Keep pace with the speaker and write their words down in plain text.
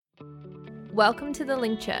Welcome to the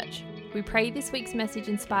Link Church. We pray this week's message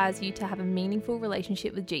inspires you to have a meaningful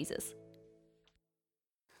relationship with Jesus.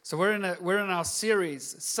 So we're in our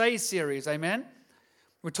series, amen?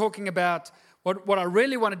 We're talking about what I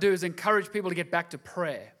really want to do is encourage people to get back to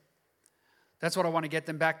prayer. That's what I want to get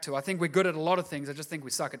them back to. I think we're good at a lot of things. I just think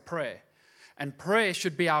we suck at prayer. And prayer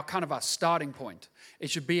should be our starting point. It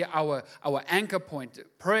should be our anchor point.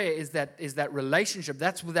 Prayer is that relationship.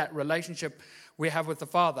 That's that relationship we have with the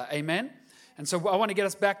Father. Amen? And so I want to get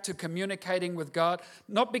us back to communicating with God,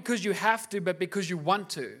 not because you have to, but because you want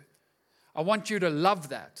to. I want you to love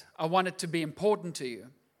that. I want it to be important to you.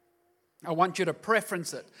 I want you to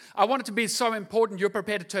preference it. I want it to be so important you're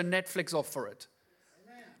prepared to turn Netflix off for it.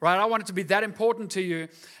 Amen. Right? I want it to be that important to you.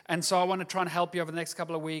 And so I want to try and help you over the next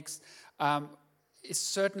couple of weeks. It's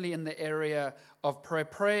certainly in the area of prayer.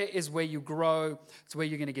 Prayer is where you grow. It's where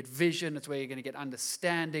you're going to get vision. It's where you're going to get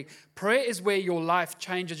understanding. Prayer is where your life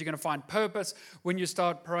changes. You're going to find purpose when you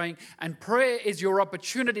start praying. And prayer is your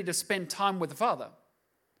opportunity to spend time with the Father.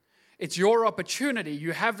 It's your opportunity.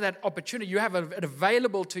 You have that opportunity. You have it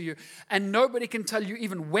available to you. And nobody can tell you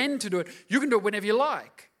even when to do it. You can do it whenever you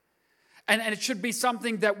like. And it should be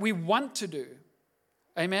something that we want to do.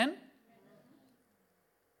 Amen?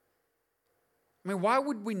 I mean, why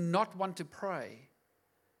would we not want to pray?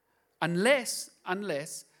 Unless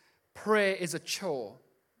prayer is a chore.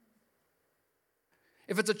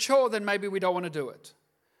 If it's a chore, then maybe we don't want to do it.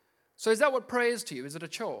 So is that what prayer is to you? Is it a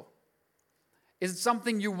chore? Is it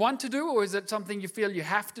something you want to do, or is it something you feel you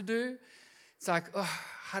have to do? It's like,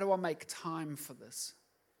 how do I make time for this?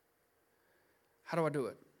 How do I do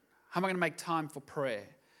it? How am I going to make time for prayer?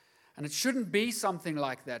 And it shouldn't be something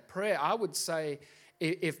like that. Prayer, I would say,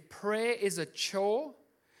 if prayer is a chore,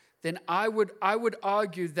 then I would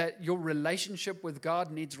argue that your relationship with God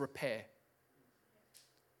needs repair.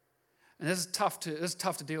 And this is tough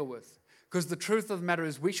to deal with, because the truth of the matter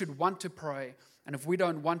is we should want to pray, and if we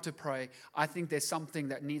don't want to pray, I think there's something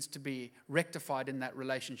that needs to be rectified in that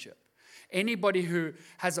relationship. Anybody who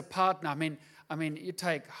has a partner, I mean, you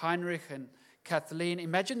take Heinrich and Kathleen.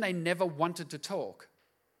 Imagine they never wanted to talk.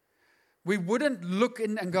 We wouldn't look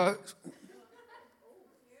in and go,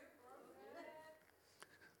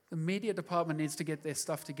 the media department needs to get their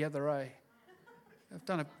stuff together, eh?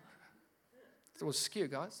 It was skew,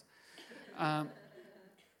 guys.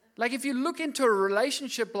 Like if you look into a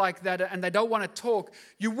relationship like that and they don't want to talk,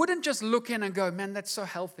 you wouldn't just look in and go, man, that's so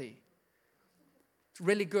healthy. It's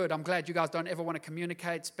really good. I'm glad you guys don't ever want to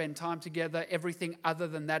communicate, spend time together. Everything other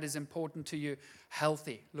than that is important to you.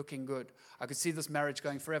 Healthy, looking good. I could see this marriage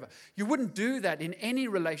going forever. You wouldn't do that in any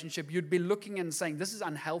relationship. You'd be looking and saying, this is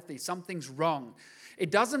unhealthy. Something's wrong.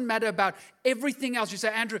 It doesn't matter about everything else. You say,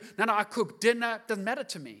 Andrew, no, I cooked dinner. It doesn't matter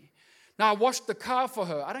to me. No, I washed the car for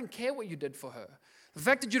her. I don't care what you did for her. The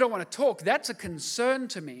fact that you don't want to talk, that's a concern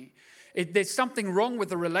to me. There's something wrong with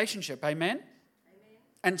the relationship. Amen?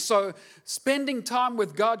 And so spending time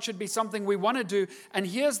with God should be something we want to do. And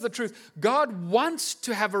here's the truth. God wants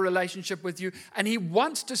to have a relationship with you, and He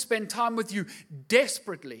wants to spend time with you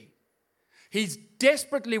desperately. He's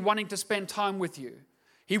desperately wanting to spend time with you.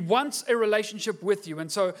 He wants a relationship with you. And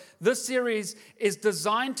so this series is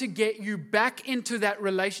designed to get you back into that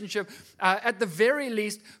relationship. At the very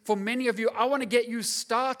least, for many of you, I want to get you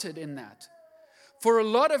started in that. For a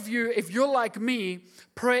lot of you, if you're like me,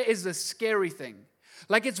 prayer is a scary thing.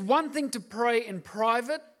 Like it's one thing to pray in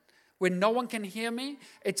private where no one can hear me.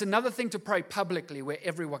 It's another thing to pray publicly where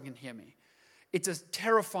everyone can hear me. It's a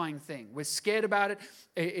terrifying thing. We're scared about it.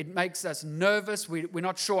 It makes us nervous. We're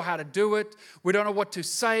not sure how to do it. We don't know what to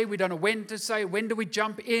say. We don't know when to say. When do we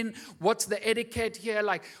jump in? What's the etiquette here?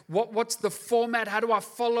 Like, what's the format? How do I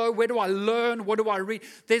follow? Where do I learn? What do I read?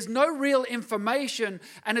 There's no real information,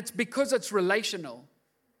 and it's because it's relational.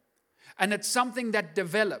 And it's something that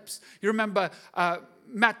develops. You remember,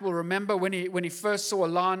 Matt will remember when he first saw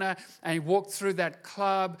Alana and he walked through that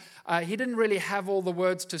club, he didn't really have all the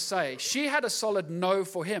words to say. She had a solid no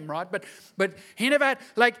for him, right? But he never had,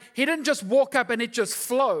 he didn't just walk up and it just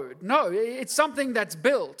flowed. No, it's something that's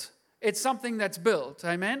built. It's something that's built.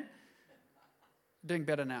 Amen? Doing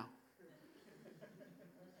better now.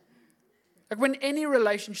 Like when any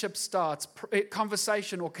relationship starts,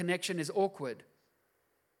 conversation or connection is awkward.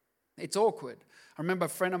 It's awkward. I remember a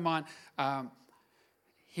friend of mine,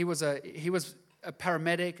 he was a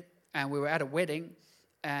paramedic, and we were at a wedding,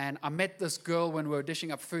 and I met this girl when we were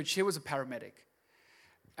dishing up food. She was a paramedic.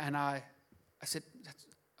 And I said, that's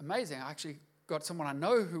amazing. I actually got someone I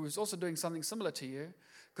know who was also doing something similar to you,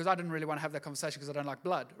 because I didn't really want to have that conversation because I don't like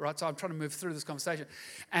blood, right? So I'm trying to move through this conversation.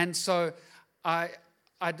 And so I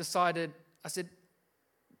decided, I said,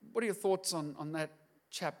 what are your thoughts on that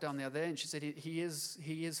chap down the other end. She said, he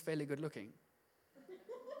is fairly good looking.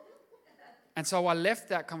 And so I left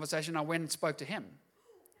that conversation. I went and spoke to him.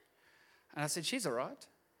 And I said, she's all right.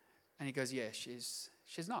 And he goes, yeah, she's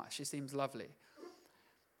nice. She seems lovely.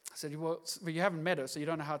 I said, well, you haven't met her, so you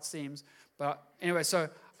don't know how it seems. But anyway, so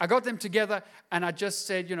I got them together, and I just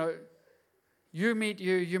said, you meet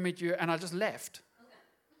you, and I just left.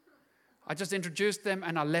 I just introduced them,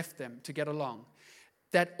 and I left them to get along.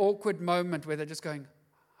 That awkward moment where they're just going,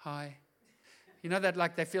 hi. You know that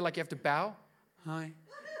like they feel like you have to bow? Hi.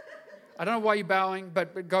 I don't know why you're bowing,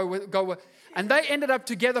 but go with. And they ended up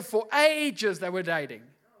together for ages. They were dating.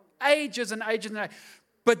 Ages and ages and ages.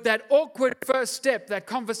 But that awkward first step, that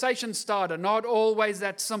conversation starter, not always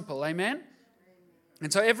that simple. Amen?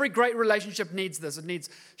 And so every great relationship needs this. It needs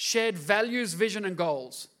shared values, vision, and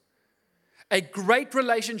goals. A great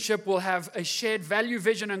relationship will have a shared value,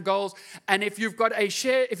 vision, and goals. And if you've got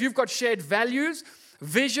shared values,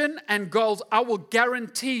 vision, and goals, I will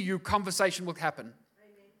guarantee you conversation will happen.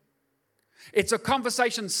 It's a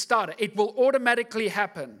conversation starter. It will automatically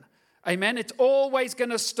happen. Amen. It's always going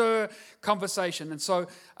to stir conversation. And so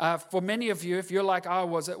for many of you, if you're like I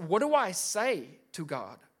was, what do I say to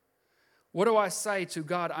God? What do I say to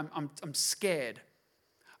God? I'm scared.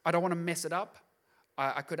 I don't want to mess it up.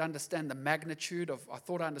 I could understand the magnitude of, I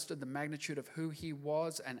thought I understood the magnitude of who he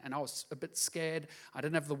was, and I was a bit scared. I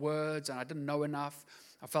didn't have the words, and I didn't know enough.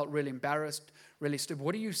 I felt really embarrassed, really stupid.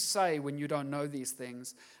 What do you say when you don't know these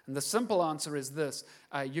things? And the simple answer is this.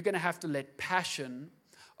 You're going to have to let passion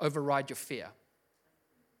override your fear.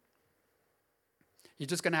 You're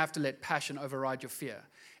just going to have to let passion override your fear.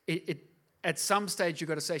 At some stage, you've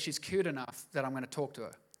got to say, she's cute enough that I'm going to talk to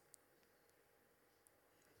her.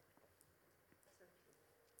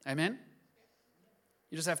 Amen?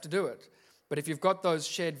 You just have to do it. But if you've got those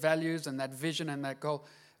shared values and that vision and that goal,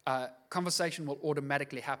 conversation will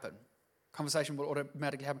automatically happen. Conversation will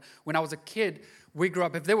automatically happen. When I was a kid, we grew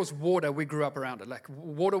up, if there was water, we grew up around it. Like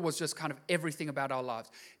water was just kind of everything about our lives.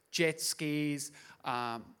 Jet skis,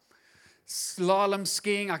 slalom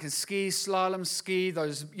skiing. I can ski, slalom ski,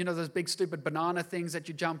 those big stupid banana things that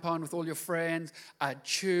you jump on with all your friends,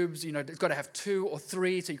 tubes, it's got to have 2 or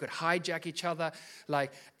 3 so you could hijack each other.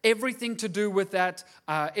 Like everything to do with that,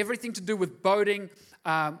 everything to do with boating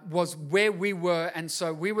was where we were. And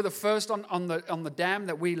so we were the first on the dam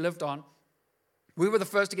that we lived on. We were the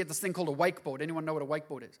first to get this thing called a wakeboard. Anyone know what a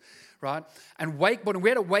wakeboard is, right? And we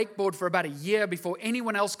had a wakeboard for about a year before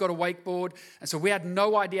anyone else got a wakeboard. And so we had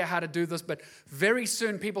no idea how to do this, but very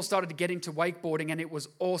soon people started to get into wakeboarding, and it was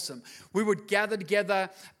awesome. We would gather together,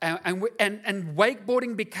 and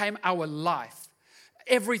wakeboarding became our life.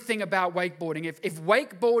 Everything about wakeboarding. If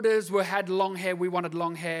wakeboarders had long hair, we wanted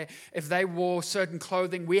long hair. If they wore certain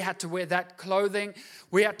clothing, we had to wear that clothing.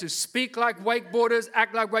 We had to speak like wakeboarders,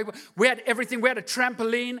 act like wakeboarders. We had everything. We had a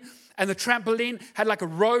trampoline, and the trampoline had like a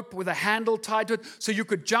rope with a handle tied to it, so you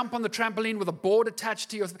could jump on the trampoline with a board attached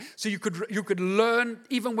to you. So you could learn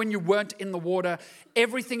even when you weren't in the water.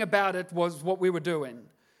 Everything about it was what we were doing.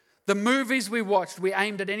 The movies we watched, we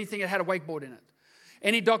aimed at anything that had a wakeboard in it.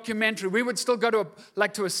 Any documentary, we would still go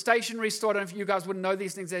to a stationery store. I don't know if you guys wouldn't know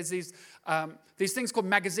these things. There's these things called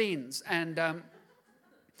magazines, and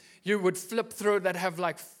you would flip through that have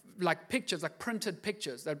like pictures, like printed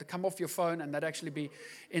pictures that would come off your phone, and they'd actually be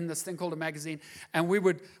in this thing called a magazine. And we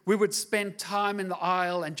would spend time in the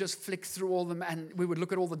aisle and just flick through all of them, and we would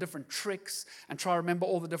look at all the different tricks and try to remember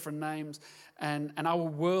all the different names. And our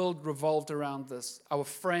world revolved around this. Our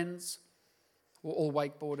friends were all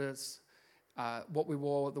wakeboarders. What we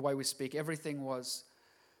wore, the way we speak, everything was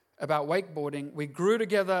about wakeboarding. We grew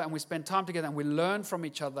together and we spent time together and we learned from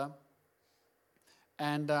each other.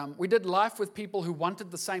 And we did life with people who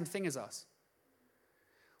wanted the same thing as us.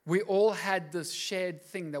 We all had this shared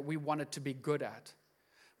thing that we wanted to be good at.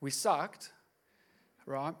 We sucked,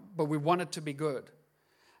 right? But we wanted to be good.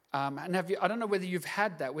 And I don't know whether you've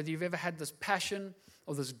had that, whether you've ever had this passion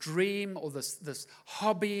or this dream or this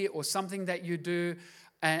hobby or something that you do,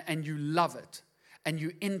 and you love it, and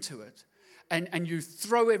you're into it, and you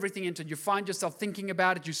throw everything into it. You find yourself thinking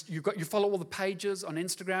about it. You follow all the pages on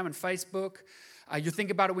Instagram and Facebook. You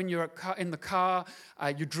think about it when you're in the car.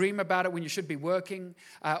 You dream about it when you should be working.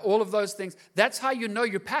 All of those things. That's how you know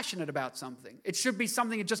you're passionate about something. It should be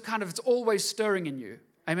something that just it's always stirring in you.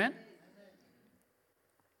 Amen?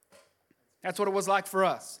 That's what it was like for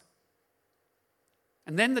us.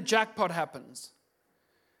 And then the jackpot happens.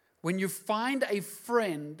 When you find a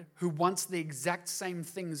friend who wants the exact same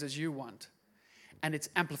things as you want, and it's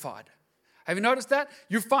amplified. Have you noticed that?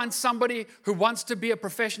 You find somebody who wants to be a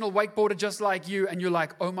professional wakeboarder just like you, and you're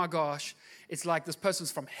like, oh my gosh, it's like this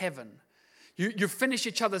person's from heaven. You finish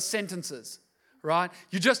each other's sentences, right?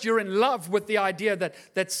 You're in love with the idea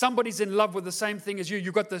that somebody's in love with the same thing as you.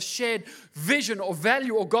 You've got the shared vision or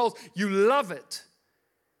value or goals. You love it.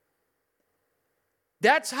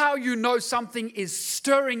 That's how you know something is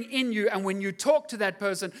stirring in you. And when you talk to that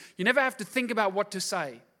person, you never have to think about what to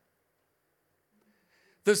say.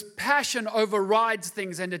 This passion overrides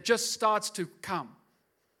things and it just starts to come.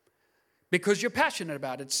 Because you're passionate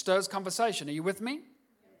about it. It stirs conversation. Are you with me?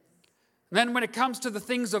 And then when it comes to the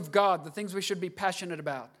things of God, the things we should be passionate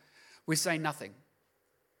about, we say nothing.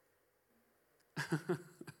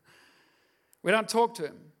 We don't talk to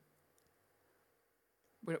Him.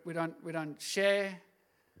 We don't share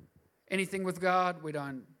anything with God. We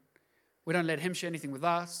don't let Him share anything with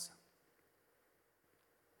us.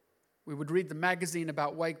 We would read the magazine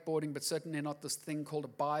about wakeboarding, but certainly not this thing called a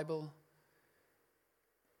Bible.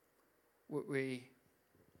 We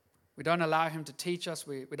don't allow Him to teach us.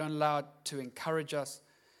 We don't allow it to encourage us.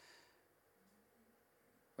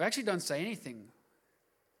 We actually don't say anything.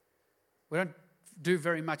 We don't do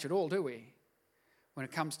very much at all, do we? When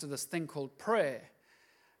it comes to this thing called prayer.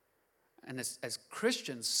 And as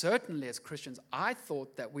Christians, certainly as Christians, I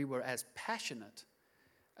thought that we were as passionate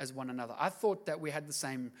as one another. I thought that we had the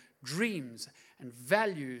same dreams and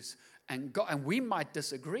values, and we might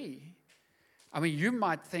disagree. I mean, you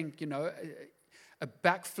might think, a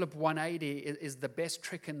backflip 180 is the best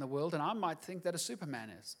trick in the world, and I might think that a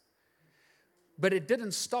Superman is. But it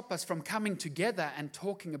didn't stop us from coming together and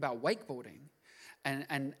talking about wakeboarding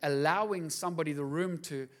and allowing somebody the room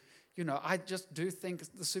to, I just do think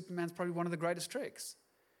the Superman's probably one of the greatest tricks.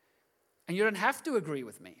 And you don't have to agree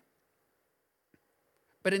with me.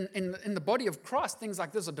 But in the body of Christ, things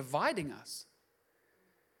like this are dividing us.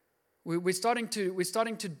 We're starting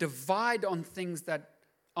to divide on things that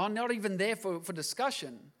are not even there for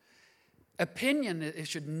discussion. Opinion, it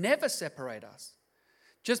should never separate us.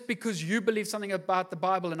 Just because you believe something about the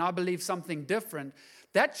Bible and I believe something different,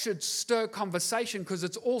 that should stir conversation because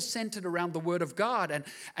it's all centered around the Word of God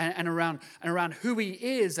and around who He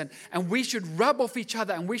is. And we should rub off each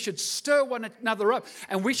other and we should stir one another up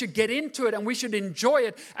and we should get into it and we should enjoy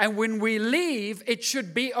it. And when we leave, it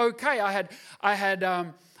should be okay. I had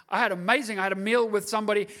a meal with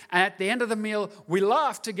somebody, and at the end of the meal, we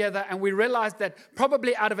laughed together and we realized that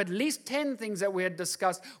probably out of at least 10 things that we had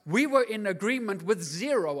discussed, we were in agreement with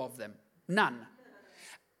 0 of them. None.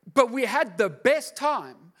 But we had the best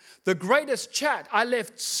time, the greatest chat. I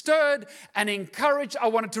left stirred and encouraged. I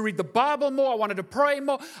wanted to read the Bible more. I wanted to pray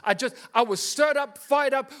more. I was stirred up,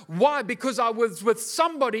 fired up. Why? Because I was with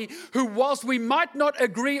somebody who, whilst we might not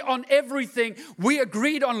agree on everything, we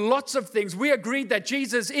agreed on lots of things. We agreed that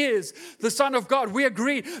Jesus is the Son of God. We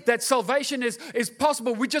agreed that salvation is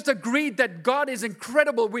possible. We just agreed that God is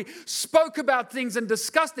incredible. We spoke about things and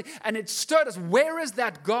discussed it, and it stirred us. Where is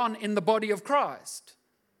that gone in the body of Christ?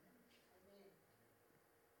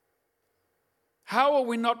 How are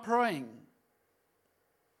we not praying?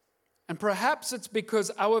 And perhaps it's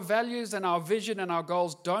because our values and our vision and our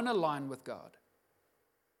goals don't align with God.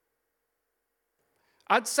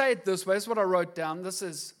 I'd say it this way. This is what I wrote down.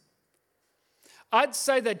 I'd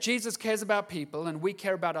say that Jesus cares about people and we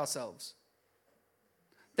care about ourselves.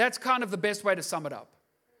 That's kind of the best way to sum it up.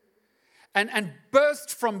 And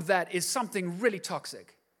birthed from that is something really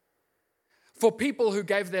toxic. For people who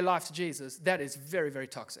gave their life to Jesus, that is very, very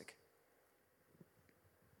toxic.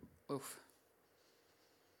 Oof.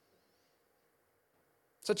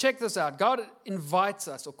 So check this out. God invites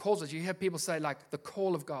us or calls us. You hear people say like the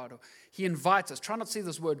call of God. Or He invites us. Try not to see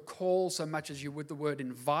this word call so much as you would the word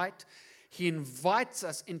invite. He invites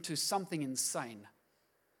us into something insane.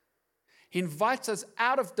 He invites us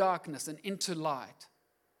out of darkness and into light.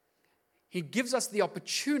 He gives us the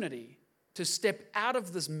opportunity to step out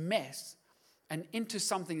of this mess and into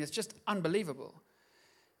something that's just unbelievable.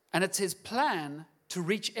 And it's His plan to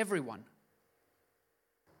reach everyone.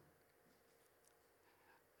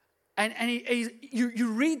 And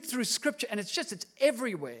you read through Scripture and it's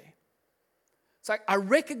everywhere. It's like, I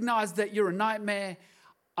recognize that you're a nightmare.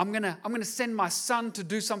 I'm gonna send my son to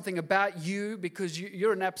do something about you because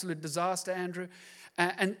you're an absolute disaster, Andrew.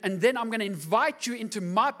 And then I'm going to invite you into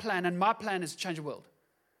my plan, and my plan is to change the world.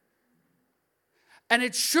 And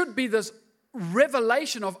it should be this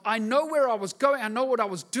revelation of, I know where I was going, I know what I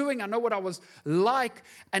was doing, I know what I was like,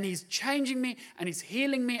 and He's changing me, and He's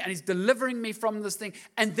healing me, and He's delivering me from this thing.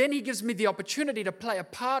 And then He gives me the opportunity to play a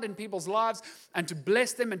part in people's lives and to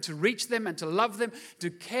bless them and to reach them and to love them, to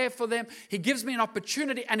care for them. He gives me an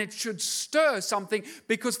opportunity, and it should stir something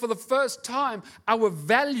because for the first time, our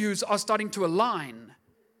values are starting to align.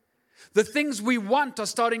 The things we want are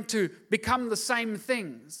starting to become the same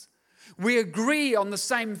things. We agree on the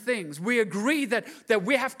same things. We agree that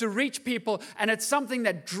we have to reach people, and it's something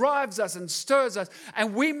that drives us and stirs us.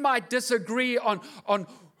 And we might disagree on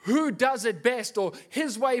who does it best, or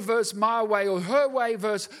his way versus my way, or her way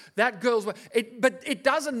versus that girl's way. But it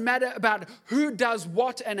doesn't matter about who does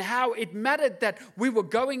what and how. It mattered that we were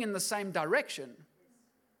going in the same direction.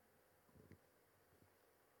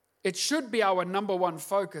 It should be our number one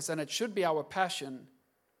focus, and it should be our passion.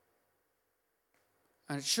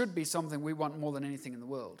 And it should be something we want more than anything in the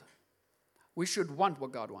world. We should want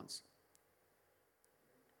what God wants.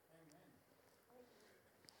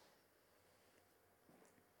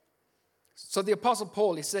 So the Apostle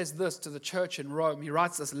Paul, he says this to the church in Rome. He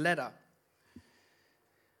writes this letter.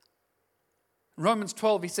 Romans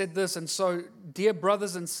 12, he said this, and so, dear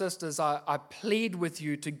brothers and sisters, I plead with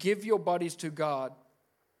you to give your bodies to God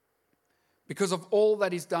because of all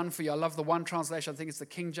that he's done for you. I love the one translation, I think it's the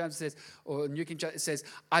King James says, or New King James, it says,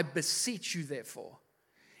 I beseech you therefore.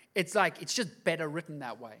 It's like, it's just better written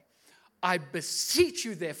that way. I beseech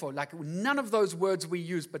you therefore. Like none of those words we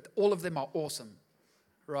use, but all of them are awesome,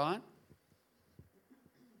 right?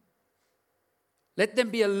 Let them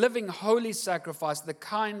be a living, holy sacrifice, the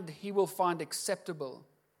kind he will find acceptable.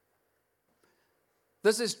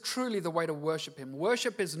 This is truly the way to worship him.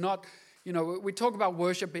 Worship is not, we talk about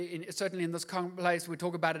worship, certainly in this place, we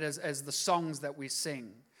talk about it as the songs that we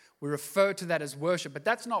sing. We refer to that as worship, but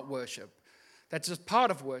that's not worship. That's just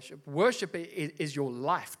part of worship. Worship is your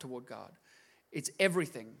life toward God. It's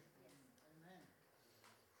everything. Amen.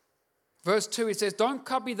 Verse 2, he says, don't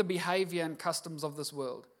copy the behavior and customs of this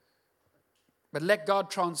world, but let God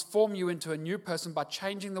transform you into a new person by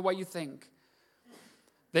changing the way you think.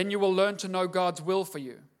 Then you will learn to know God's will for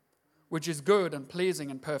you, which is good and pleasing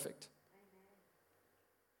and perfect.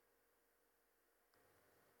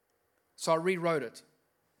 So I rewrote it.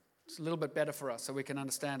 It's a little bit better for us so we can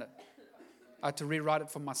understand it. I had to rewrite it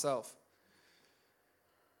for myself.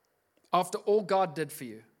 After all God did for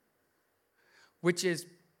you, which is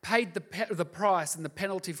paid the price and the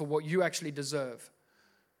penalty for what you actually deserve,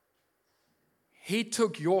 he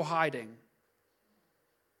took your hiding.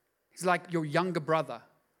 He's like your younger brother.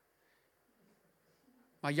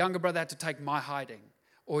 My younger brother had to take my hiding,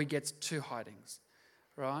 or he gets two hidings,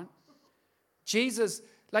 right? Jesus,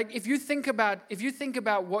 like if you think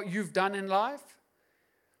about what you've done in life,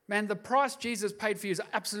 man, the price Jesus paid for you is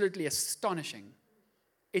absolutely astonishing.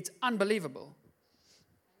 It's unbelievable.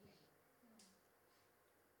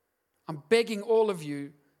 I'm begging all of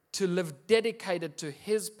you to live dedicated to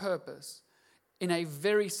his purpose in a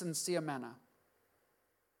very sincere manner.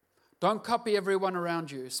 Don't copy everyone around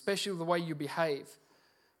you, especially the way you behave,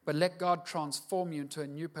 but let God transform you into a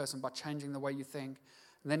new person by changing the way you think.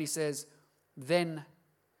 And then he says, then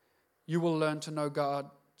you will learn to know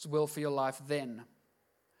God's will for your life then.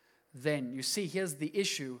 Then. You see, here's the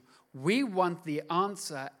issue. We want the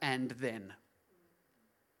answer and then.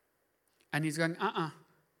 And he's going,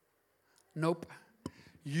 nope.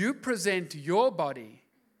 You present your body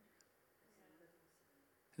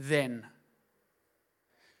then.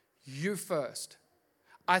 You first.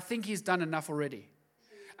 I think he's done enough already.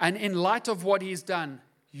 And in light of what he's done,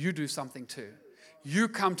 you do something too. You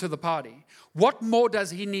come to the party. What more does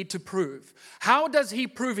he need to prove? How does he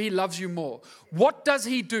prove he loves you more? What does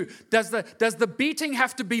he do? Does the beating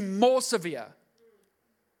have to be more severe?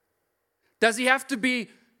 Does he have to be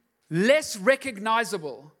less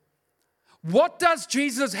recognizable? What does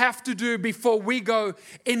Jesus have to do before we go,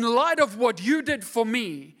 in light of what you did for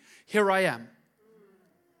me, here I am?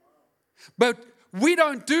 But we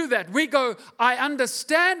don't do that. We go, I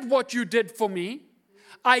understand what you did for me.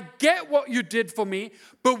 I get what you did for me,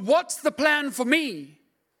 but what's the plan for me?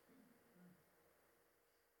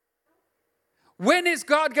 When is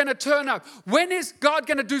God going to turn up? When is God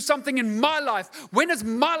going to do something in my life? When is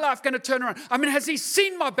my life going to turn around? I mean, has he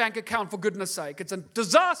seen my bank account, for goodness sake? It's a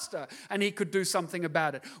disaster, and he could do something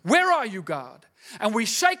about it. Where are you, God? And we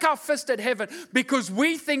shake our fist at heaven because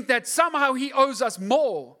we think that somehow he owes us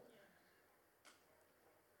more.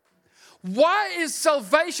 Why is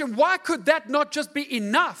salvation, why could that not just be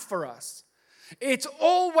enough for us? It's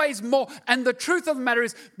always more. And the truth of the matter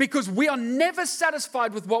is, because we are never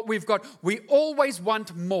satisfied with what we've got, we always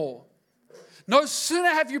want more. No sooner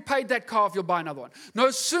have you paid that car off, you'll buy another one.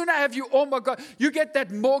 No sooner have you, oh my God, you get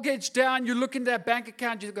that mortgage down, you look into that bank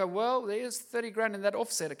account, you go, well, there's 30 grand in that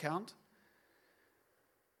offset account.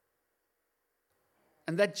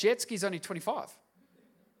 And that jet ski's only 25.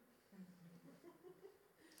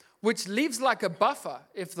 Which leaves like a buffer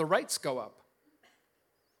if the rates go up.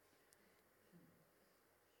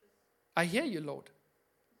 I hear you, Lord.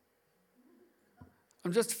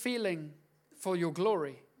 I'm just feeling for your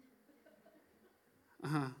glory.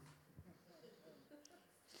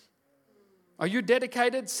 Are you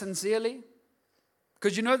dedicated sincerely?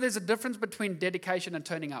 Because you know there's a difference between dedication and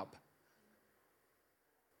turning up.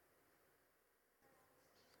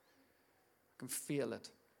 I can feel it.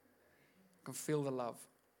 I can feel the love.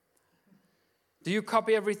 Do you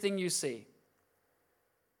copy everything you see?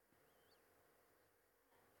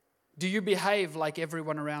 Do you behave like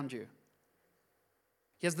everyone around you?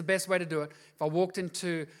 Here's the best way to do it. If I walked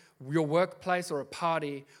into your workplace or a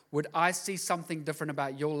party, would I see something different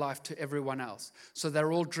about your life to everyone else? So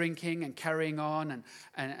they're all drinking and carrying on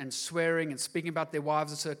and swearing and speaking about their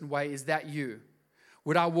wives a certain way. Is that you?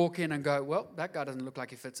 Would I walk in and go, well, that guy doesn't look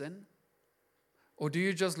like he fits in? Or do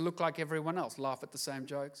you just look like everyone else, laugh at the same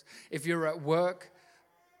jokes? If you're at work,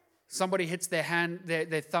 somebody hits their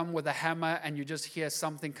thumb with a hammer and you just hear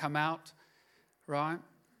something come out, right?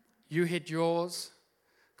 You hit yours.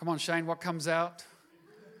 Come on, Shane, what comes out?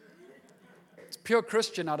 It's pure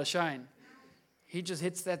Christian out of Shane. He just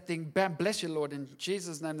hits that thing, bam, bless you, Lord, in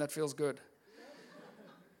Jesus' name, that feels good.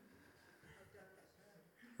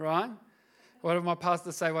 Right? What did my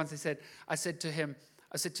pastor say once? I said to him,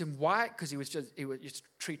 why? Because he used to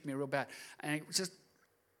treat me real bad. And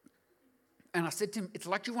I said to him, it's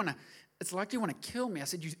like you want to kill me. I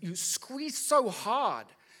said, you squeeze so hard.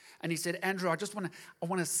 And he said, Andrew, I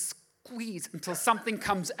want to squeeze until something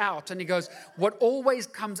comes out. And he goes, what always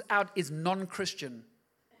comes out is non-Christian.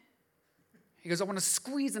 He goes, I want to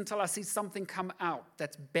squeeze until I see something come out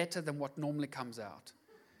that's better than what normally comes out.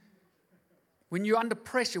 When you're under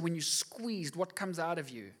pressure, when you're squeezed, what comes out of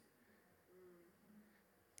you?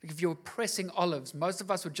 If you're pressing olives, most of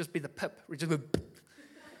us would just be the pip.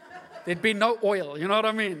 There'd be no oil, you know what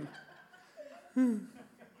I mean? Am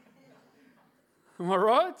I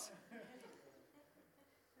right?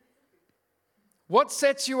 What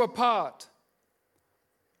sets you apart?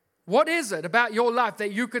 What is it about your life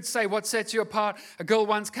that you could say what sets you apart? A girl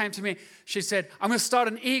once came to me. She said, I'm going to start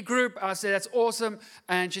an e-group. I said, that's awesome.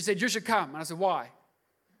 And she said, you should come. And I said, why?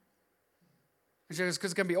 And she goes,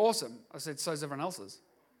 because it's going to be awesome. I said, so is everyone else's.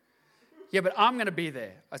 Yeah, but I'm going to be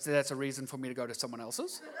there. I said, that's a reason for me to go to someone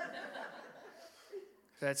else's.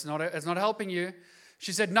 It's not helping you.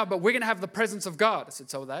 She said, no, but we're going to have the presence of God. I said,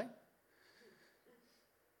 so are they?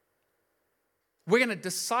 We're going to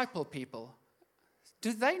disciple people.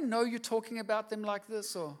 Do they know you're talking about them like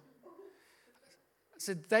this? Or I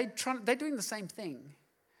said, they're doing the same thing.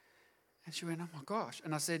 And she went, oh my gosh.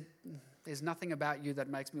 And I said, there's nothing about you that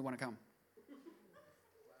makes me want to come.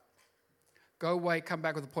 Go away, come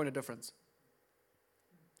back with a point of difference.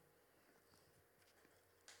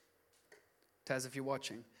 Taz, if you're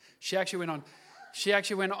watching. She actually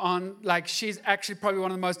went on, like she's actually probably one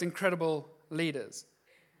of the most incredible leaders.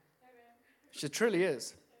 She truly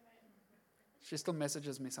is. She still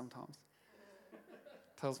messages me sometimes.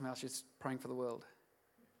 Tells me how she's praying for the world.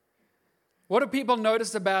 What do people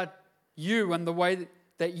notice about you and the way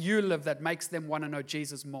that you live that makes them want to know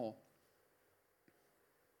Jesus more?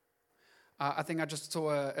 I think I just saw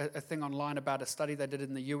a thing online about a study they did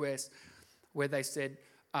in the US where they said,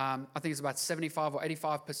 I think it's about 75 or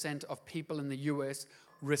 85% of people in the US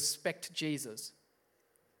respect Jesus.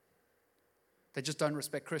 They just don't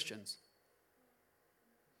respect Christians.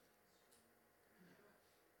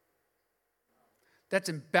 That's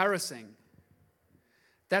embarrassing.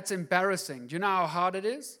 That's embarrassing. Do you know how hard it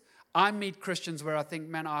is? I meet Christians where I think,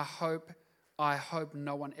 man, I hope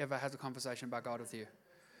no one ever has a conversation about God with you.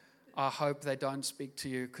 I hope they don't speak to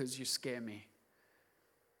you because you scare me.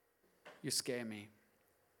 You scare me.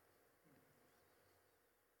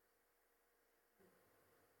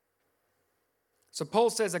 So Paul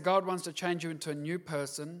says that God wants to change you into a new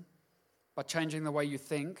person by changing the way you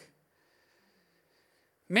think.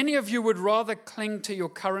 Many of you would rather cling to your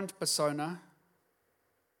current persona.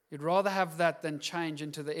 You'd rather have that than change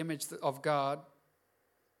into the image of God.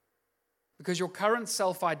 Because your current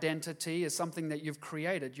self-identity is something that you've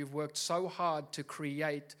created. You've worked so hard to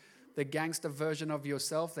create the gangster version of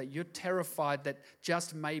yourself that you're terrified that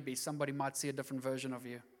just maybe somebody might see a different version of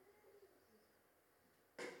you.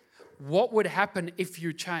 What would happen if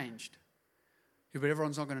you changed? Yeah, but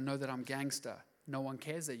everyone's not going to know that I'm gangster. No one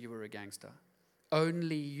cares that you were a gangster.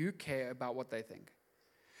 Only you care about what they think.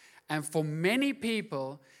 And for many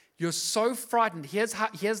people, you're so frightened.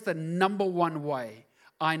 Here's the number one way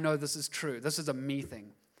I know this is true. This is a me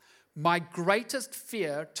thing. My greatest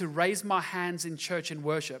fear to raise my hands in church in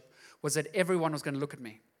worship was that everyone was going to look at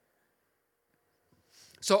me.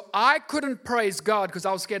 So I couldn't praise God because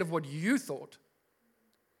I was scared of what you thought.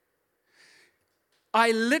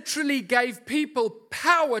 I literally gave people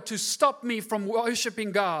power to stop me from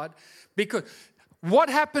worshiping God because What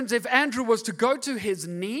happens if Andrew was to go to his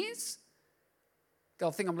knees?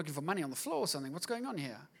 They'll think I'm looking for money on the floor or something. What's going on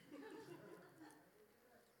here?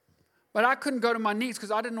 But I couldn't go to my knees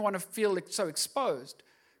because I didn't want to feel so exposed.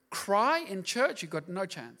 Cry in church, you've got no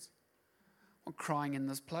chance. I'm crying in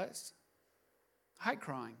this place. I hate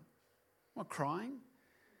crying. I'm not crying.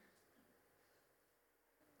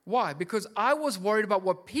 Why? Because I was worried about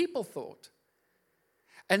what people thought.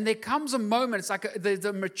 And there comes a moment, it's like there's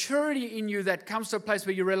a maturity in you that comes to a place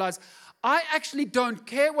where you realize, I actually don't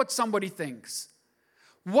care what somebody thinks.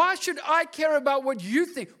 Why should I care about what you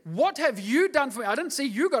think? What have you done for me? I didn't see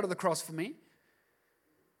you go to the cross for me.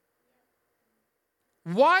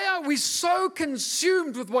 Why are we so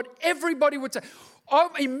consumed with what everybody would say?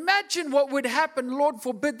 Oh, imagine what would happen, Lord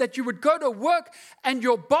forbid, that you would go to work and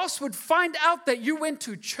your boss would find out that you went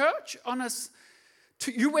to church on us.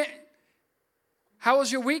 How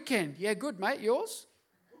was your weekend? Yeah, good, mate. Yours?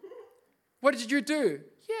 What did you do?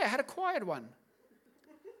 Yeah, I had a quiet one.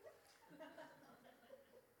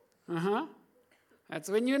 That's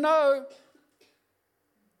when you know.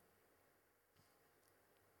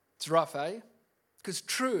 It's rough, eh? Because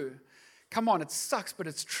true. Come on, it sucks, but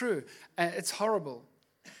it's true. It's horrible.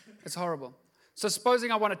 It's horrible. So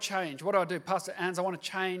supposing I want to change, what do? Pastor Ans, I want to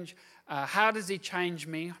change. How does he change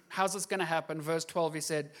me? How's this going to happen? Verse 12, he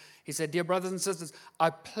said, dear brothers and sisters,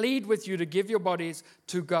 I plead with you to give your bodies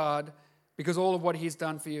to God because all of what he's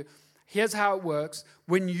done for you. Here's how it works.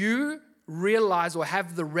 When you realize or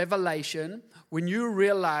have the revelation, when you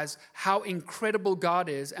realize how incredible God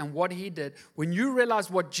is and what he did, when you realize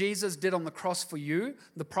what Jesus did on the cross for you,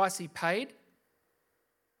 the price he paid,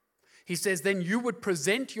 he says, then you would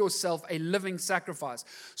present yourself a living sacrifice.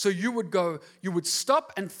 So you would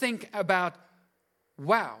stop and think about,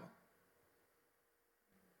 wow.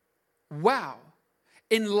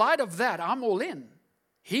 In light of that, I'm all in.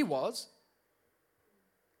 He was.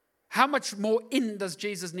 How much more in does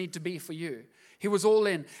Jesus need to be for you? He was all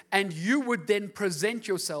in. And you would then present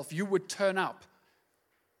yourself. You would turn up.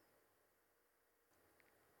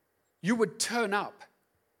 You would turn up.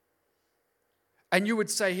 And you would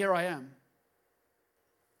say, here I am.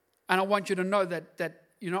 And I want you to know that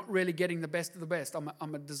you're not really getting the best of the best.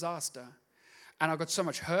 I'm a disaster. And I've got so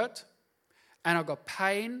much hurt. And I've got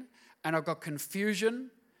pain. And I've got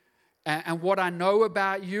confusion. And what I know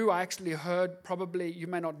about you, I actually heard, probably, you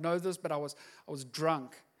may not know this, but I was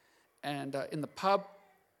drunk. And in the pub,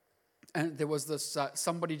 and there was this,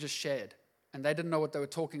 somebody just shared. And they didn't know what they were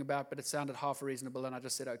talking about, but it sounded half reasonable, and I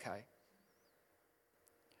just said, okay.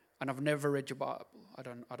 And I've never read your Bible. I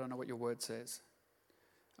don't know what your word says.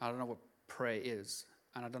 I don't know what prayer is.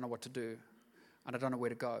 And I don't know what to do. And I don't know where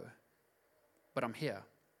to go. But I'm here.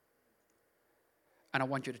 And I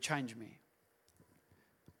want you to change me.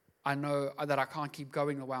 I know that I can't keep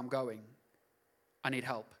going the way I'm going. I need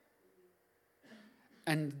help.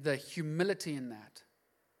 And the humility in that,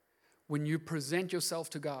 when you present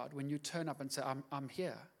yourself to God, when you turn up and say, I'm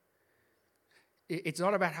here. It's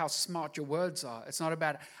not about how smart your words are. It's not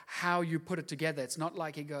about how you put it together. It's not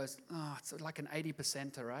like he goes, it's like an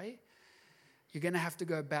 80%er, right? You're going to have to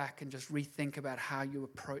go back and just rethink about how you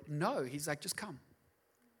approach. No, he's like, just come.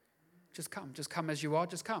 Just come. Just come as you are.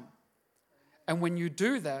 Just come. And when you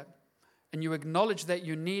do that, and you acknowledge that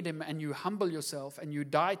you need him, and you humble yourself, and you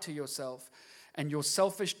die to yourself, and your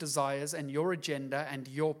selfish desires, and your agenda, and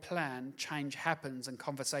your plan, change happens, and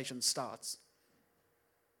conversation starts.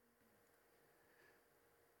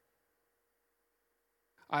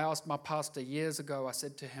 I asked my pastor years ago, I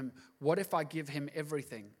said to him, what if I give him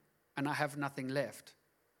everything, and I have nothing left?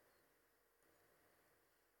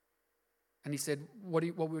 And he said, what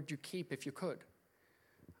would you keep if you could?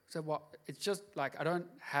 I said, well, it's just like I don't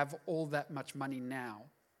have all that much money now.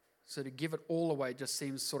 So to give it all away just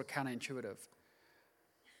seems sort of counterintuitive.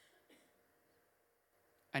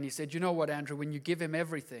 And he said, you know what, Andrew, when you give him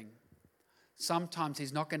everything, sometimes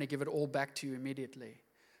he's not going to give it all back to you immediately.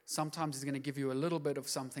 Sometimes he's going to give you a little bit of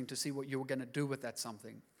something to see what you're going to do with that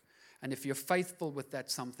something. And if you're faithful with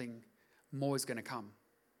that something, more is going to come.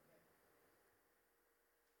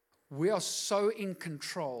 We are so in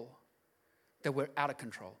control that we're out of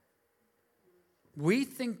control. We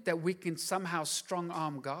think that we can somehow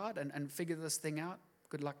strong-arm God and figure this thing out.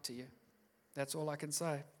 Good luck to you. That's all I can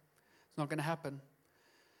say. It's not going to happen.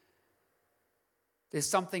 There's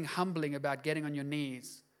something humbling about getting on your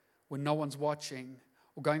knees when no one's watching,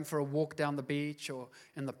 or going for a walk down the beach, or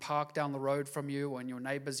in the park down the road from you, or in your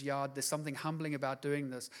neighbor's yard. There's something humbling about doing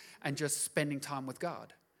this and just spending time with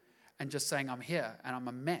God and just saying, I'm here and I'm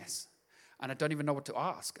a mess and I don't even know what to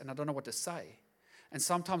ask and I don't know what to say. And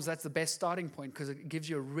sometimes that's the best starting point because it gives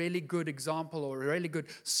you a really good example or a really good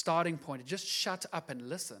starting point. Just shut up and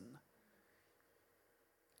listen.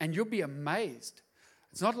 And you'll be amazed.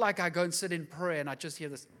 It's not like I go and sit in prayer and I just hear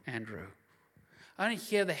this, Andrew. I don't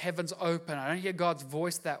hear the heavens open. I don't hear God's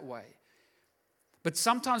voice that way. But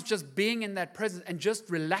sometimes just being in that presence and just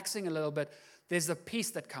relaxing a little bit, there's a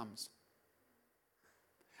peace that comes.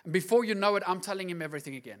 And before you know it, I'm telling him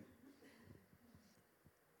everything again.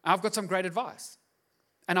 I've got some great advice.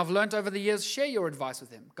 And I've learned over the years, share your advice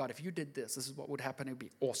with him. God, if you did this, this is what would happen. It would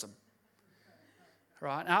be awesome.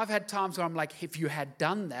 Right? And I've had times where I'm like, if you had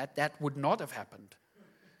done that, that would not have happened.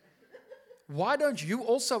 Why don't you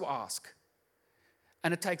also ask?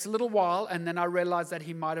 And it takes a little while, and then I realize that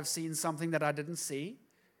he might have seen something that I didn't see.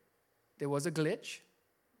 There was a glitch,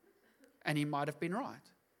 and he might have been right.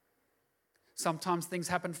 Sometimes things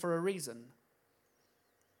happen for a reason.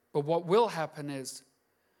 But what will happen is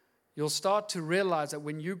you'll start to realize that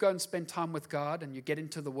when you go and spend time with God and you get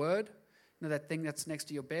into the Word, you know that thing that's next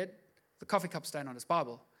to your bed, the coffee cup stain on his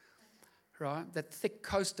Bible, right? That thick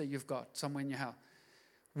coaster you've got somewhere in your house.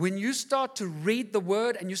 When you start to read the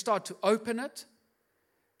Word and you start to open it,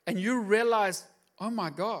 and you realize, oh my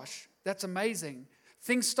gosh, that's amazing.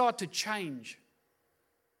 Things start to change.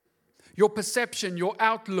 Your perception, your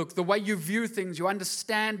outlook, the way you view things, your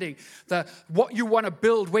understanding, what you want to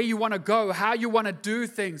build, where you want to go, how you want to do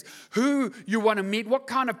things, who you want to meet, what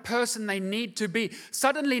kind of person they need to be.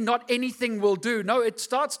 Suddenly not anything will do. No,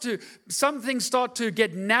 some things start to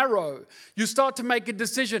get narrow. You start to make a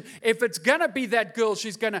decision. If it's going to be that girl,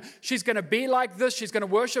 she's going to be like this, she's going to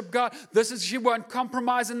worship God. She won't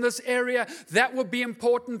compromise in this area. That will be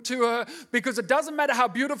important to her because it doesn't matter how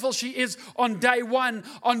beautiful she is on day one,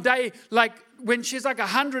 like when she's like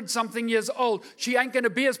 100-something years old, she ain't going to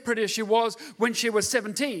be as pretty as she was when she was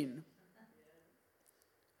 17.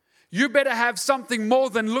 You better have something more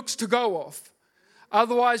than looks to go off.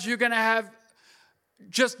 Otherwise, you're going to have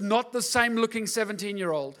just not the same looking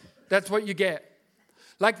 17-year-old. That's what you get.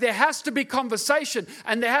 Like there has to be conversation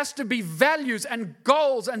and there has to be values and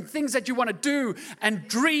goals and things that you want to do and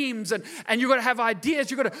dreams and you've got to have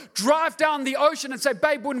ideas. You've got to drive down the ocean and say,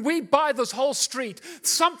 babe, when we buy this whole street,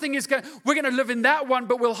 we're going to live in that one,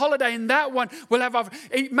 but we'll holiday in that one.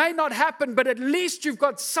 It may not happen, but at least you've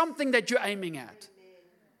got something that you're aiming at.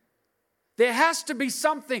 There has to be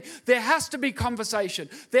something. There has to be conversation.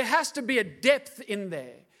 There has to be a depth in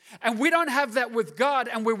there. And we don't have that with God,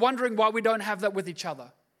 and we're wondering why we don't have that with each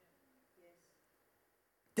other.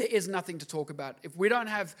 There is nothing to talk about. If we don't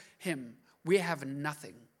have him, we have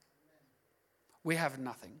nothing. We have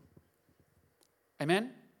nothing.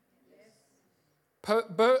 Amen?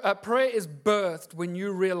 Prayer is birthed when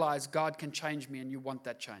you realize God can change me and you want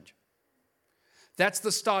that change. That's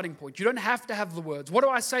the starting point. You don't have to have the words. What do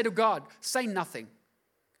I say to God? Say nothing.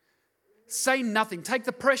 Say nothing. Take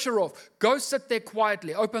the pressure off. Go sit there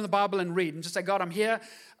quietly. Open the Bible and read. And just say, God, I'm here.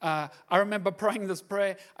 I remember praying this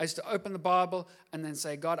prayer. I used to open the Bible and then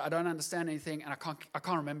say, God, I don't understand anything. And I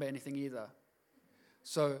can't remember anything either.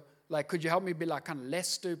 So, could you help me be kind of less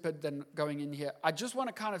stupid than going in here? I just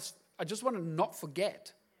want to not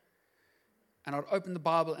forget. And I'd open the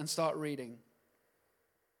Bible and start reading.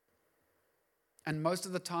 And most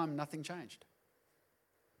of the time, nothing changed.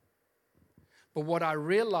 But what I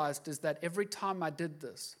realized is that every time I did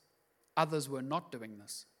this, others were not doing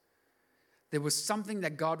this. There was something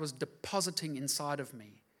that God was depositing inside of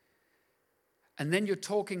me. And then you're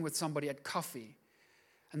talking with somebody at coffee,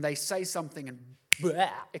 and they say something, and blah,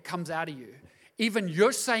 it comes out of you. Even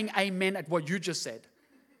you're saying amen at what you just said.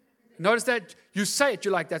 Notice that you say it,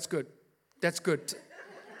 you're like, that's good. That's good.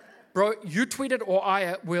 Bro, you tweet it or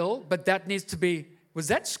I will, but that needs to be, was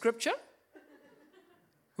that scripture?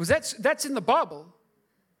 That's in the Bible,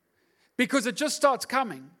 because it just starts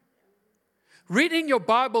coming. Reading your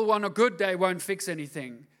Bible on a good day won't fix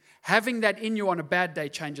anything. Having that in you on a bad day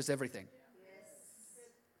changes everything.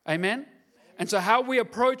 Yes. Amen? And so how we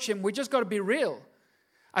approach him, we just got to be real.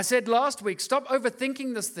 I said last week, stop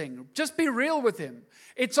overthinking this thing. Just be real with him.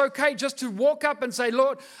 It's okay just to walk up and say,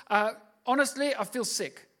 Lord, honestly, I feel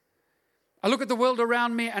sick. I look at the world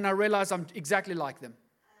around me and I realize I'm exactly like them.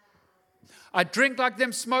 I drink like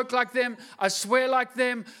them, smoke like them, I swear like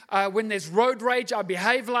them. When there's road rage, I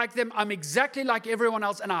behave like them. I'm exactly like everyone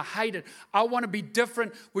else and I hate it. I want to be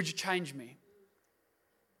different. Would you change me?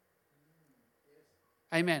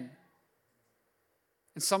 Amen.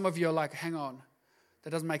 And some of you are like, hang on, that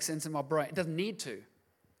doesn't make sense in my brain. It doesn't need to. It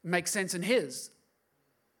makes sense in his.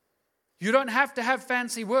 You don't have to have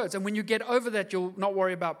fancy words. And when you get over that, you'll not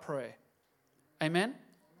worry about prayer. Amen.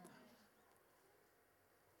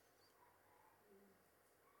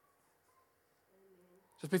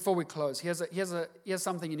 Just before we close, here's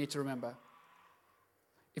something you need to remember.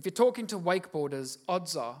 If you're talking to wakeboarders,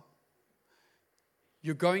 odds are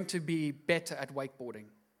you're going to be better at wakeboarding.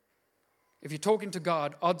 If you're talking to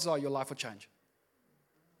God, odds are your life will change.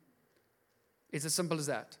 It's as simple as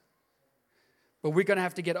that. But we're going to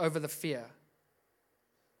have to get over the fear.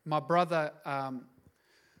 My brother,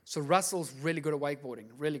 so Russell's really good at wakeboarding,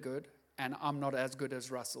 really good, and I'm not as good as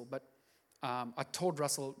Russell, but I taught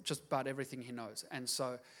Russell just about everything he knows. And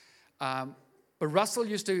so, but Russell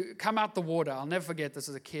used to come out the water. I'll never forget this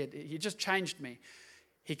as a kid. He just changed me.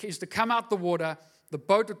 He used to come out the water. The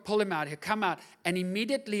boat would pull him out. He'd come out, and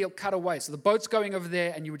immediately he'll cut away. So the boat's going over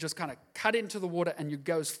there, and you would just kind of cut into the water, and you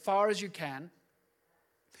go as far as you can.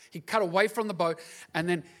 He'd cut away from the boat, and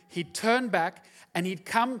then he'd turn back, and he'd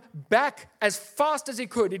come back as fast as he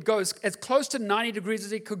could. He'd go as close to 90 degrees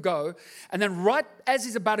as he could go. And then right as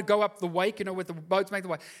he's about to go up the wake, where the boats make the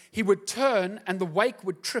wake, he would turn, and the wake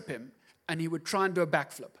would trip him, and he would try and do a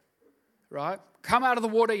backflip, right? Come out of the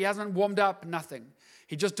water, he hasn't warmed up, nothing.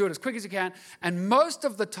 He'd just do it as quick as he can. And most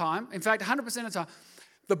of the time, in fact, 100% of the time,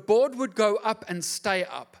 the board would go up and stay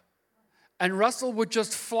up. And Russell would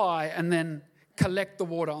just fly and then collect the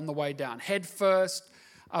water on the way down. Head first.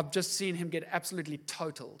 I've just seen him get absolutely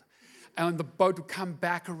totaled. And the boat would come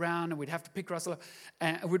back around, and we'd have to pick Russell up.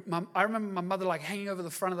 And I remember my mother hanging over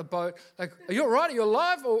the front of the boat, like, "Are you all right? Are you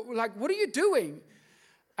alive?" Or like, "What are you doing?"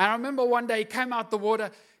 And I remember one day he came out the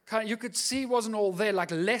water, you could see he wasn't all there,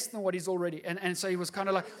 like less than what he's already. And so he was kind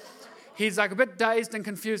of like, he's like a bit dazed and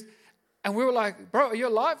confused. And we were like, "Bro, are you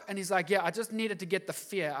alive?" And he's like, "Yeah, I just needed to get the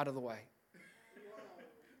fear out of the way."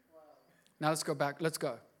 Now let's go back. Let's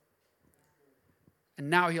go. And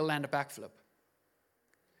now he'll land a backflip.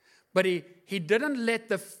 But he didn't let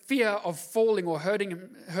the fear of falling or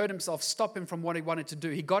hurt himself stop him from what he wanted to do.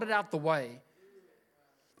 He got it out the way.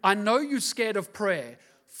 I know you're scared of prayer.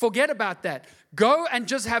 Forget about that. Go and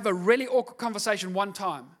just have a really awkward conversation one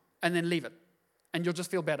time and then leave it. And you'll just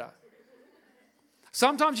feel better.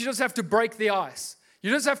 Sometimes you just have to break the ice. You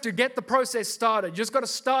just have to get the process started. You just got to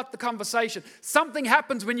start the conversation. Something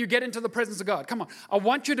happens when you get into the presence of God. Come on. I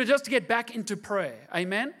want you to just get back into prayer.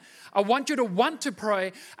 Amen? I want you to want to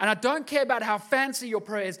pray, and I don't care about how fancy your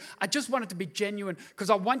prayer is. I just want it to be genuine because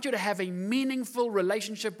I want you to have a meaningful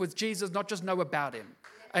relationship with Jesus, not just know about him.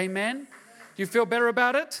 Amen? Do you feel better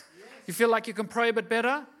about it? You feel like you can pray a bit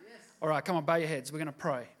better? All right, come on, bow your heads. We're going to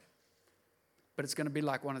pray. But it's going to be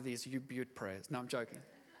like one of these you butte prayers. No, I'm joking.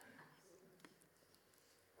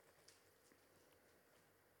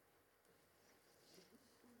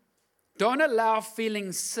 Don't allow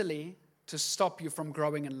feeling silly to stop you from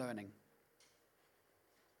growing and learning.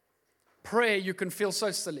 Prayer, you can feel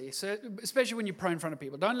so silly, so especially when you pray in front of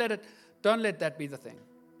people. Don't let that be the thing.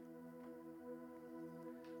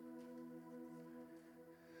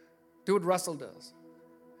 Do what Russell does.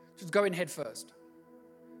 Just go in head first.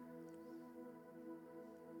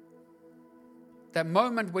 That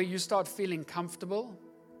moment where you start feeling comfortable,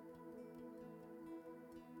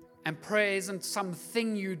 and prayer isn't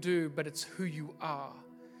something you do, but it's who you are.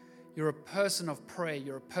 You're a person of prayer.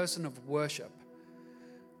 You're a person of worship.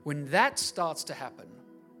 When that starts to happen,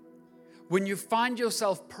 when you find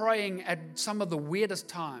yourself praying at some of the weirdest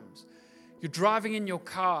times, you're driving in your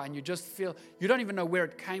car and you just feel, you don't even know where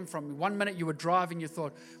it came from. One minute you were driving, you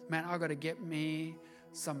thought, "Man, I got to get me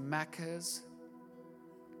some Maccas."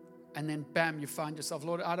 And then bam, you find yourself,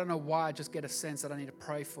 "Lord, I don't know why, I just get a sense that I need to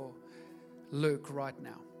pray for Luke right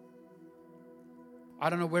now. I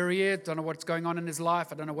don't know where he is, don't know what's going on in his life,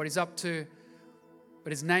 I don't know what he's up to,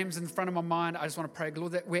 but his name's in front of my mind. I just want to pray,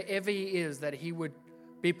 Lord, that wherever he is, that he would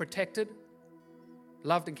be protected,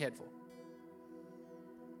 loved and cared for."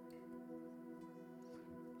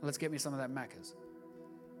 Let's get me some of that Maccas.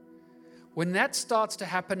 When that starts to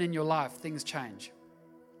happen in your life, things change.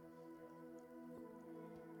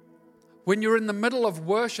 When you're in the middle of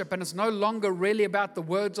worship and it's no longer really about the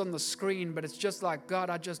words on the screen, but it's just like, "God,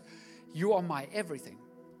 you are my everything."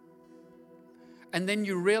 And then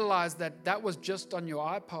you realize that was just on your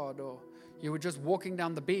iPod, or you were just walking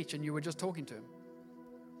down the beach and you were just talking to him.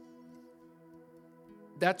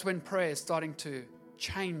 That's when prayer is starting to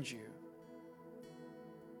change you.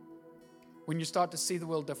 When you start to see the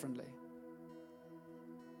world differently.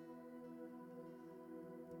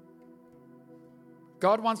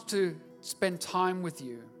 God wants to spend time with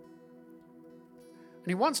you. And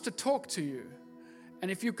he wants to talk to you. And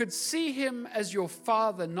if you could see him as your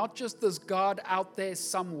father, not just this God out there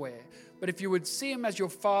somewhere, but if you would see him as your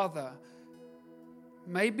father,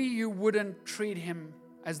 maybe you wouldn't treat him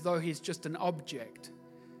as though he's just an object.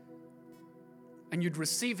 And you'd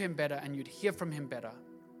receive him better and you'd hear from him better.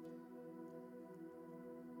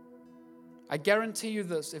 I guarantee you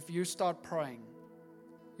this, if you start praying,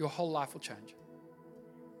 your whole life will change.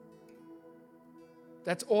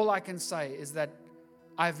 That's all I can say, is that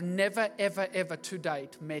I've never, ever, ever to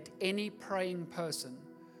date met any praying person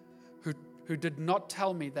who did not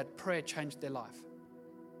tell me that prayer changed their life.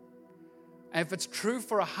 And if it's true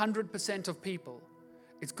for 100% of people,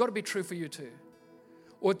 it's got to be true for you too.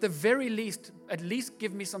 Or at the very least, at least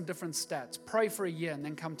give me some different stats. Pray for a year and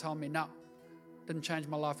then come tell me, no, didn't change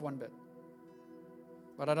my life one bit.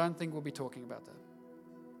 But I don't think we'll be talking about that.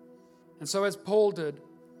 And so as Paul did,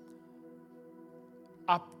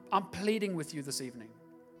 I'm pleading with you this evening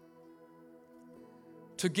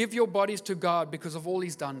to give your bodies to God because of all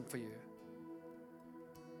He's done for you.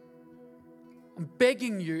 I'm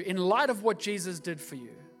begging you, in light of what Jesus did for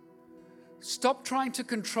you, stop trying to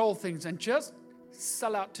control things and just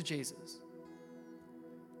sell out to Jesus.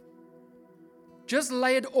 Just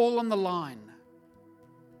lay it all on the line.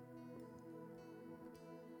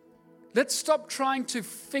 Let's stop trying to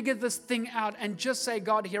figure this thing out and just say,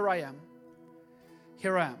 God, here I am.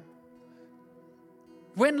 Here I am.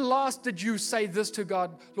 When last did you say this to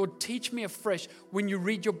God? Lord, teach me afresh. When you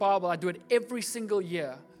read your Bible, I do it every single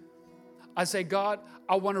year. I say, God,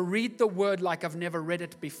 I want to read the word like I've never read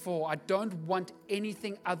it before. I don't want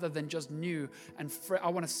anything other than just new and I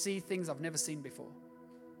want to see things I've never seen before.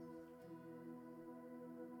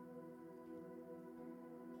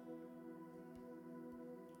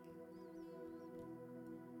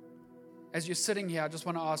 As you're sitting here, I just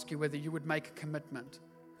want to ask you whether you would make a commitment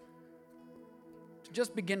to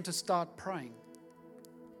just begin to start praying.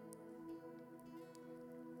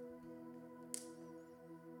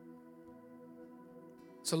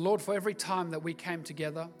 So Lord, for every time that we came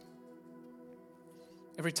together,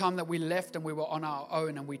 every time that we left and we were on our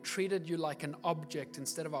own and we treated you like an object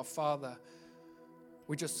instead of our Father,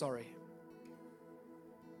 we're just sorry.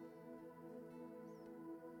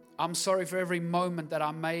 I'm sorry for every moment that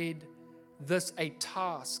I made this a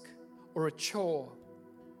task or a chore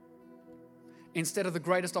instead of the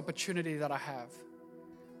greatest opportunity that I have.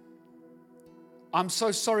 I'm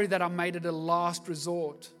so sorry that I made it a last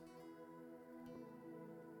resort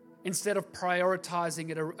instead of prioritizing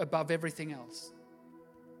it above everything else.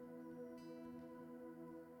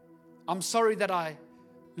 I'm sorry that I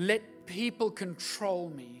let people control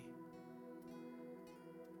me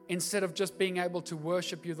instead of just being able to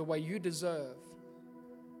worship you the way you deserve.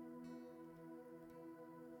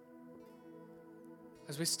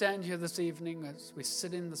 As we stand here this evening, as we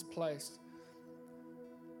sit in this place,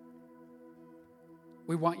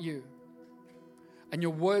 we want you. And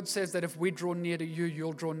your word says that if we draw near to you,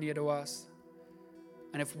 you'll draw near to us.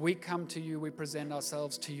 And if we come to you, we present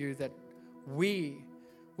ourselves to you, that we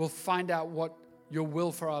will find out what your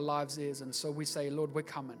will for our lives is. And so we say, Lord, we're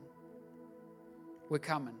coming. We're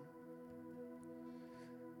coming.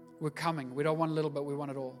 We're coming. We don't want a little bit, we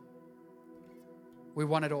want it all. We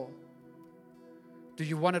want it all. Do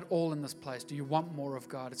you want it all in this place? Do you want more of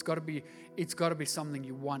God? It's got to be something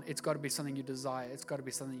you want. It's got to be something you desire. It's got to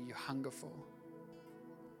be something you hunger for.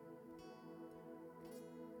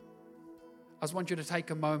 I just want you to take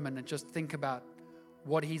a moment and just think about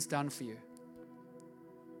what He's done for you.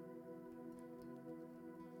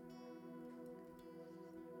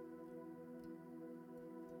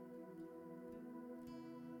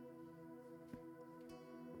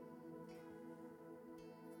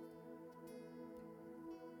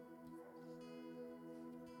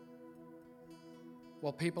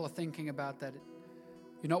 While people are thinking about that,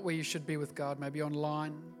 you're not where you should be with God, maybe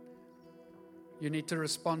online. You need to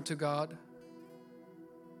respond to God.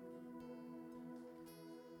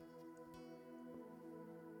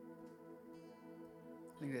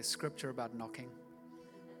 I think there's scripture about knocking.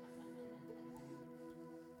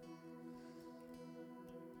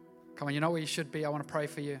 Come on, you're not where you should be. I want to pray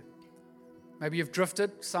for you. Maybe you've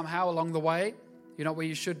drifted somehow along the way. You're not where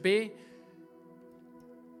you should be.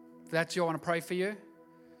 If that's you, I want to pray for you.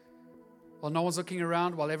 While no one's looking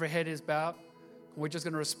around, while every head is bowed, we're just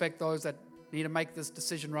going to respect those that need to make this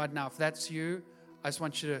decision right now. If that's you, I just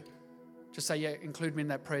want you to just say, yeah, include me in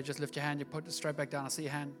that prayer. Just lift your hand. You put it straight back down. I see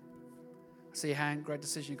your hand. I see your hand. Great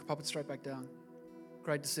decision. You can pop it straight back down.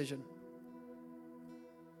 Great decision.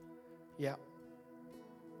 Yeah.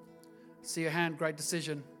 I see your hand. Great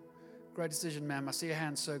decision. Great decision, ma'am. I see your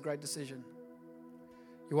hand, sir. Great decision.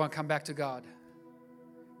 You want to come back to God?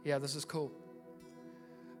 Yeah, this is cool.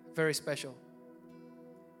 Very special.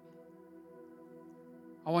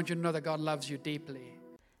 I want you to know that God loves you deeply.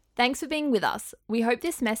 Thanks for being with us. We hope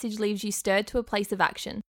this message leaves you stirred to a place of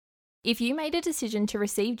action. If you made a decision to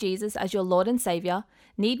receive Jesus as your Lord and Saviour,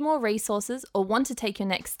 need more resources, or want to take your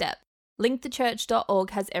next step, linkthechurch.org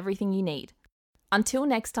has everything you need. Until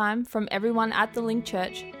next time, from everyone at the Link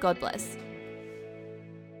Church, God bless.